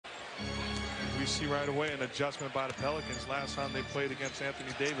we see right away an adjustment by the Pelicans. Last time they played against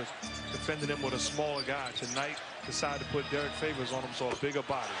Anthony Davis, defending him with a smaller guy. Tonight, decide to put Derek Favors on him, so a bigger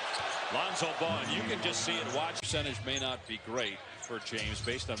body. Lonzo Ball, you can just see it. Watch percentage may not be great for James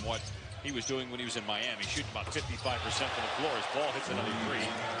based on what he was doing when he was in Miami, shooting about 55% from the floor. His ball hits another three.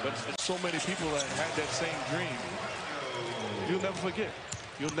 But so many people that had that same dream. You'll never forget.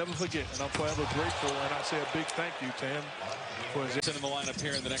 You'll never forget. And I'm forever grateful, and I say a big thank you to him for his in the lineup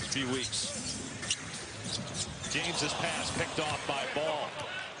here in the next few weeks. James's pass picked off by Ball.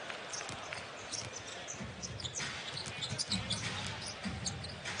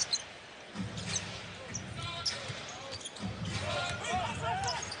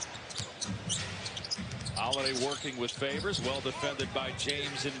 Holiday working with Favors, well defended by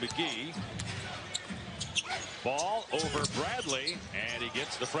James and McGee. Ball over Bradley, and he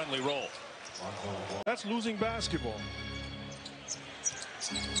gets the friendly roll. That's losing basketball.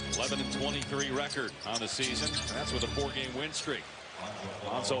 11-23 record on the season. That's with a 4-game win streak.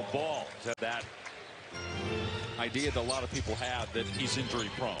 Lonzo Ball had that idea that a lot of people have that he's injury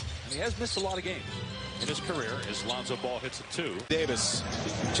prone. And he has missed a lot of games in his career as Lonzo Ball hits a 2. Davis,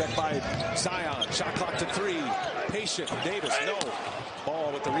 checked by Zion, shot clock to 3, patient, Davis, no.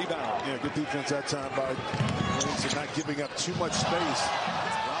 Ball with the rebound. Yeah, good defense that time by Lonzo, not giving up too much space.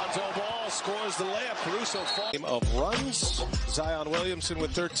 Lonzo Ball scores the layup. Caruso falls. Game of runs. Zion Williamson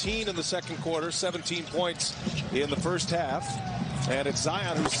with 13 in the second quarter, 17 points in the first half. And it's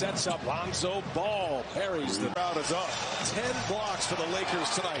Zion who sets up Lonzo Ball. Parries. The crowd is up. 10 blocks for the Lakers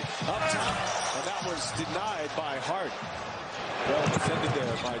tonight. Up top. And that was denied by Hart. Well defended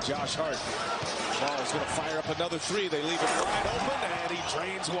there by Josh Hart. Ball's going to fire up another 3. They leave it wide open, and he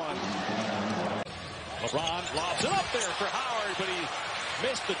drains one. LeBron lobs it up there for Howard, but he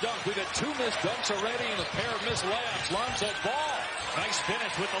missed the dunk. We've got 2 missed dunks already and a pair of missed layups. Lonzo Ball. Nice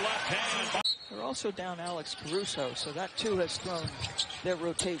finish with the left hand. They're also down Alex Caruso, so that too has thrown their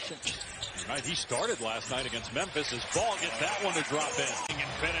rotation. Right, he started last night against Memphis. His Ball gets that one to drop in. And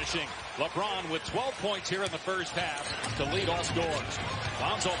finishing. LeBron with 12 points here in the first half to lead all scores.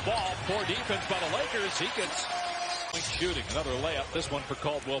 Lonzo Ball, poor defense by the Lakers. He gets shooting. Another layup. This one for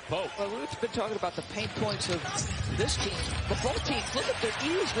Caldwell Pope. Well, we've been talking about the pain points of this team. But both teams, look at the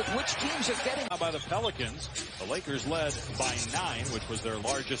ease with which teams are getting. By the Pelicans, the Lakers led by 9, which was their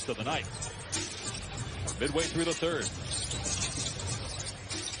largest of the night. Midway through the third.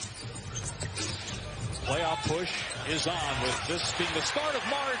 Playoff push is on with this being the start of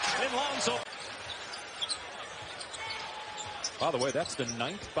March in Lonzo. By the way, that's the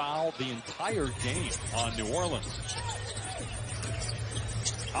 9th foul the entire game on New Orleans.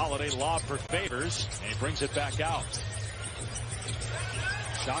 Holiday lob for Favors, and he brings it back out.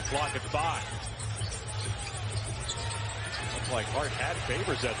 Shot clock at 5. Looks like Hart had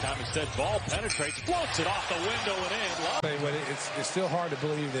Favors that time. Instead, Ball penetrates, floats it off the window and in. But it's still hard to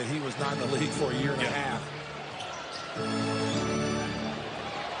believe that he was not in the league for a year and a half.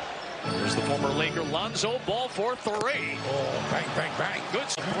 There's the former Laker Lonzo Ball for 3. Oh, bang, bang, bang.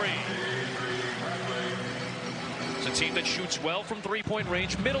 Good spree. It's a team that shoots well from three-point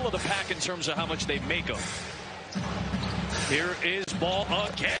range, middle of the pack in terms of how much they make them. Here is Ball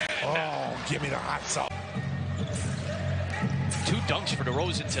again. Oh, give me the hot sauce. 2 dunks for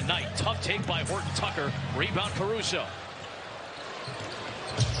DeRozan tonight. Tough take by Horton Tucker. Rebound Caruso.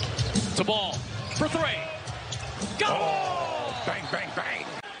 To Ball for 3. Go! Oh, bang, bang, bang.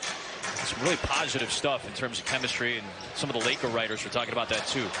 Some really positive stuff in terms of chemistry, and some of the Laker writers were talking about that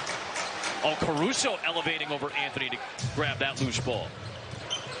too. Oh, Caruso elevating over Anthony to grab that loose ball.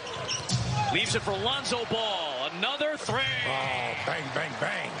 Leaves it for Lonzo Ball. Another 3. Oh, bang, bang,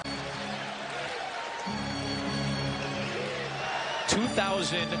 bang.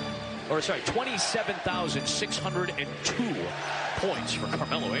 27,602 points for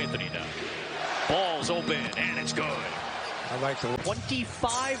Carmelo Anthony now. Ball's open, and it's good. I like the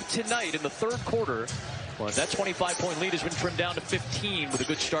 25 tonight in the third quarter. Well, that 25-point lead has been trimmed down to 15 with a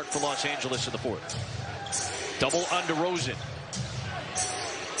good start for Los Angeles in the fourth. Double on DeRozan.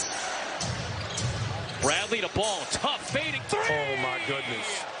 Bradley to Ball. Tough fading 3. Oh, my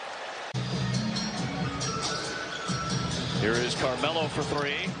goodness. Here is Carmelo for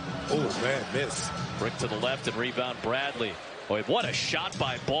 3. Oh, man, miss. Brick to the left and rebound Bradley. Boy, what a shot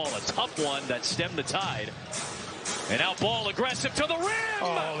by Ball. A tough one that stemmed the tide. And now Ball aggressive to the rim.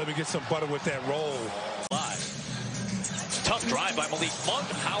 Oh, let me get some butter with that roll. Tough drive by Malik Monk.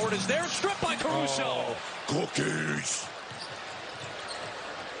 Howard is there. Stripped by Caruso. Oh, cookies.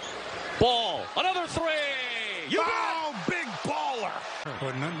 Ball. Another 3. Big baller.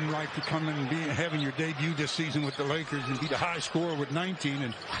 But nothing like to come and having your debut this season with the Lakers and be the high scorer with 19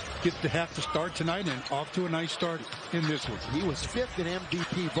 and get to have to start tonight and off to a nice start in this one. He was 5th in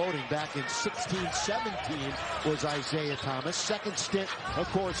MVP voting back in 16-17 was Isaiah Thomas. Second stint, of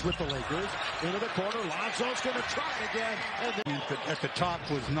course, with the Lakers. Into the corner, Lonzo's going to try again. And at the top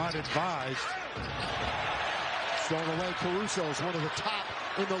was not advised. Thrown away, Caruso is one of the top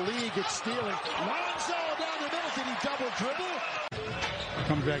in the league at stealing. Lonzo down the middle, did he double dribble?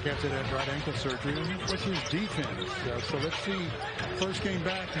 Comes back after that right ankle surgery. What's his defense? So let's see. First game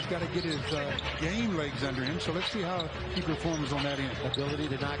back, he's got to get his game legs under him. So let's see how he performs on that end. Ability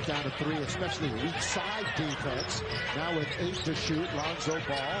to knock down a three, especially weak side defense. Now with 8 to shoot, Lonzo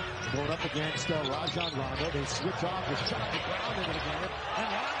Ball going up against Rajon Rondo. They switch off the shot, the ground into the game. And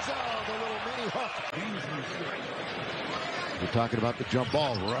Lonzo, the little mini hook. We're talking about the jump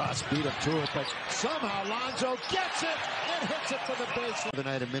ball. Russ beat him to it, but somehow Lonzo gets it and hits it for the baseline. The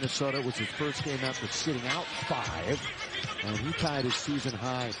night in Minnesota was his first game after sitting out 5, and he tied his season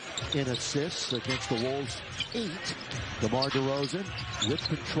high in assists against the Wolves 8. DeMar DeRozan with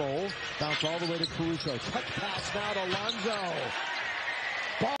control, bounce all the way to Caruso. Touch pass now to Lonzo.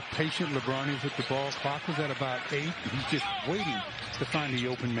 Ball. Patient LeBron is with the ball. Clock is at about 8. He's just waiting to find the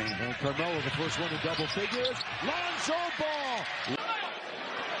open man. And Carmelo, the first one in double figures. Lonzo Ball.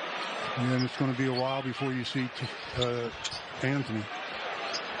 And then it's going to be a while before you see Anthony.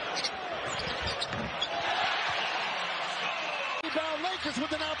 Rebound, Lakers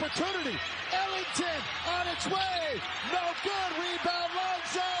with an opportunity. Ellington on its way. No good. Rebound,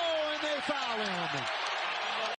 Lonzo, and they foul him.